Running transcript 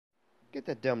Get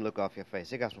that dumb look off your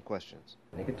face. I got some questions.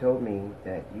 Nigga told me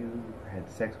that you had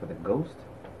sex with a ghost.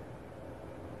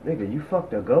 Nigga, you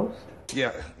fucked a ghost?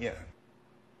 Yeah.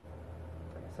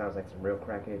 Sounds like some real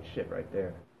crackhead shit right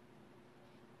there.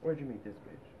 Where'd you meet this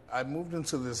bitch? I moved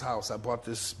into this house. I bought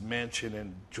this mansion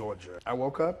in Georgia. I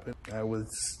woke up and I was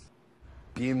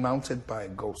being mounted by a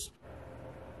ghost.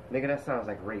 Nigga, that sounds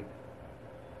like rape.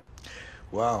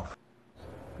 Wow.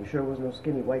 You sure it was no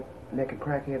skinny white naked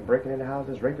crackhead breaking into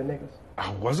houses raping niggas?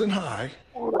 I wasn't high.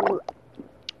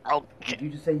 Did you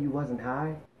just say you wasn't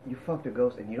high? You fucked a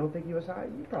ghost and you don't think you was high?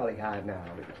 You probably high now.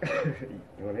 You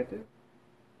wanna hit this?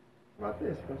 How about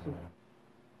this? You want some?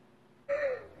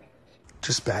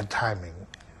 Just bad timing.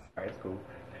 Alright, it's cool.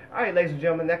 Alright, ladies and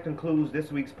gentlemen, that concludes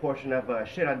this week's portion of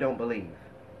Shit I Don't Believe.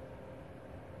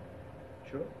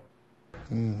 Sure?